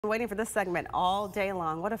Waiting for this segment all day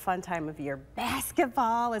long. What a fun time of year.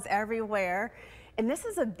 Basketball is everywhere. And this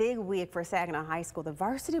is a big week for Saginaw High School. The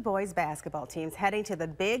varsity boys basketball team's heading to the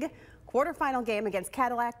big quarterfinal game against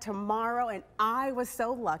Cadillac tomorrow. And I was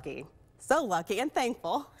so lucky and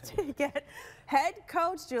thankful to get head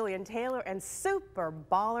coach Julian Taylor and super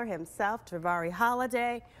baller himself, Javarie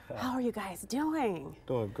Holliday. How are you guys doing?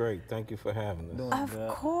 Doing great. Thank you for having us. Of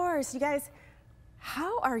course. You guys,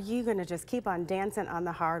 how are you going to just keep on dancing on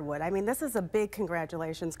the hardwood? I mean, this is a big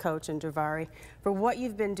congratulations, Coach and Javarie, for what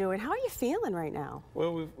you've been doing. How are you feeling right now?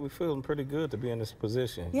 Well, we're feeling pretty good to be in this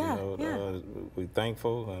position. Yeah, We're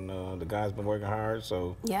thankful, and the guys been working hard.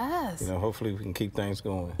 So yes, hopefully we can keep things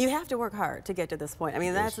going. You have to work hard to get to this point. I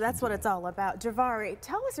mean, that's what it's all about. Javarie,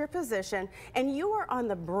 tell us your position, and you are on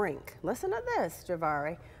the brink. Listen to this,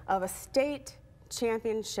 Javarie, of a state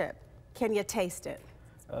championship. Can you taste it?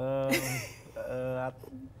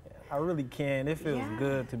 I really can. It feels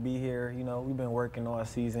good to be here. You know, we've been working all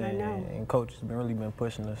season, and Coach has really been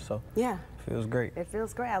pushing us, so it feels great. It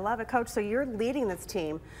feels great. I love it, Coach. So you're leading this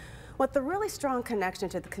team with a really strong connection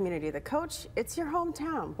to the community. The Coach, it's your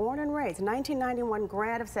hometown, born and raised, 1991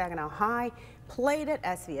 grad of Saginaw High, played at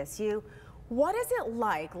SVSU. What is it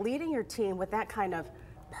like leading your team with that kind of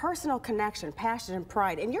personal connection, passion, and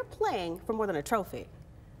pride? And you're playing for more than a trophy.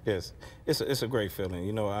 Yes, it's a great feeling.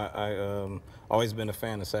 You know, I always been a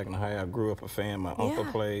fan of Saginaw High. I grew up a fan. My uncle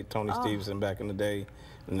played Tony Stevenson back in the day,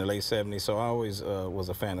 in the late '70s. So I always was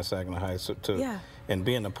a fan of Saginaw High. So and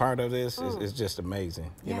being a part of this is just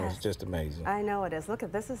amazing. You know, it's just amazing. I know it is. Look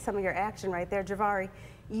at this is some of your action right there, Javarie.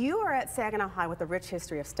 You are at Saginaw High with a rich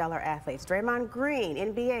history of stellar athletes. Draymond Green,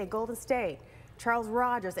 NBA, Golden State. Charles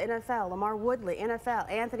Rogers, NFL. Lamar Woodley, NFL.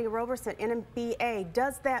 Anthony Roberson, NBA.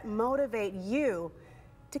 Does that motivate you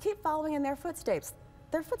to keep following in their footsteps,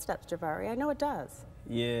 Javarie? I know it does.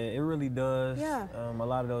 Yeah, it really does. Yeah. A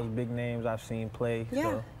lot of those big names I've seen play.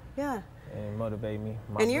 Yeah, so, and motivate me.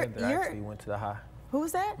 My brother actually went to the high. Who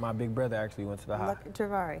was that? My big brother actually went to the high. Look,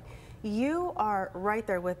 Javarie, you are right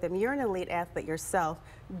there with them. You're an elite athlete yourself,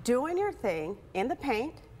 doing your thing in the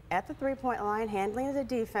paint, at the three-point line, handling the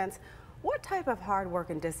defense. What type of hard work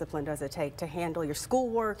and discipline does it take to handle your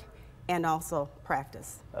schoolwork and also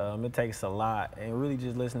practice? It takes a lot, and really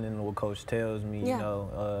just listening to what Coach tells me, you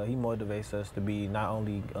know, he motivates us to be not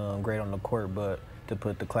only great on the court, but to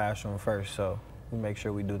put the classroom first, so we make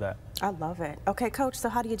sure we do that. I love it. Okay, Coach, so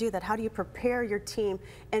how do you do that? How do you prepare your team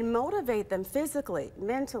and motivate them physically,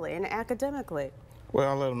 mentally, and academically? Well,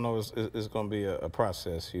 I let them know it's going to be a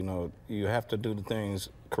process. You know, you have to do the things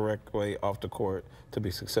correct way off the court to be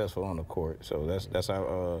successful on the court. So that's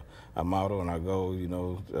our motto and our goal. You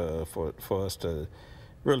know, for us to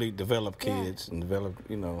really develop kids and develop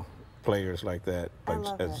players like that,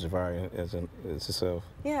 like as Javarie as herself.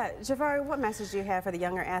 Yeah, Javarie, what message do you have for the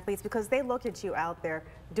younger athletes? Because they look at you out there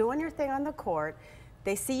doing your thing on the court.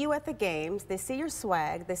 They see you at the games, they see your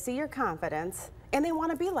swag, they see your confidence, and they want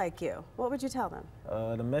to be like you. What would you tell them?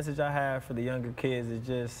 The message I have for the younger kids is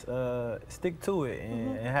just stick to it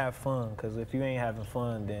and have fun, because if you ain't having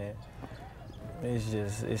fun, then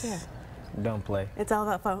it's don't play. It's all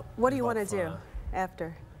about fun. What do you want to do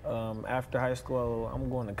after? After high school, I'm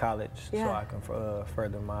going to college so I can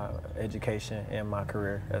further my education and my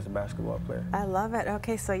career as a basketball player. I love it.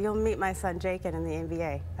 Okay, so you'll meet my son Jacob in the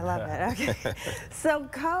NBA. I love it. Okay. So,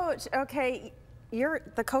 Coach, okay,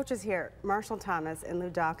 the coaches here, Marshall Thomas and Lou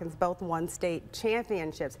Dawkins, both won state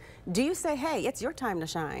championships. Do you say, hey, it's your time to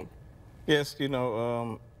shine? Yes, you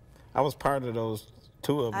know, I was part of those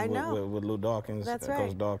two of them with Lou Dawkins,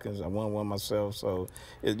 Coach Dawkins. I won one myself, so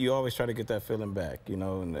you always try to get that feeling back, you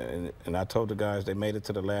know. And I told the guys they made it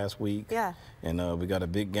to the last week. Yeah. And we got a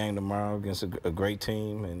big game tomorrow against a great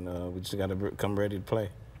team, and we just got to come ready to play.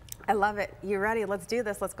 I love it. You ready? Let's do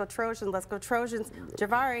this. Let's go Trojans. Let's go Trojans.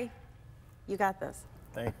 Javarie, you got this.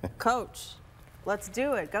 Thank you. Coach, let's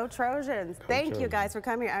do it. Go Trojans. Thank you guys for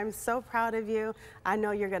coming here. I'm so proud of you. I know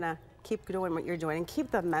you're going to keep doing what you're doing and keep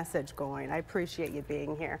the message going. I appreciate you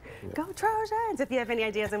being here. Go Trojans! If you have any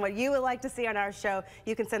ideas on what you would like to see on our show,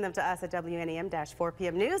 you can send them to us at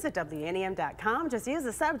WNEM-4PM News at WNEM.com. Just use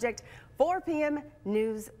the subject 4 p.m.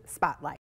 News Spotlight.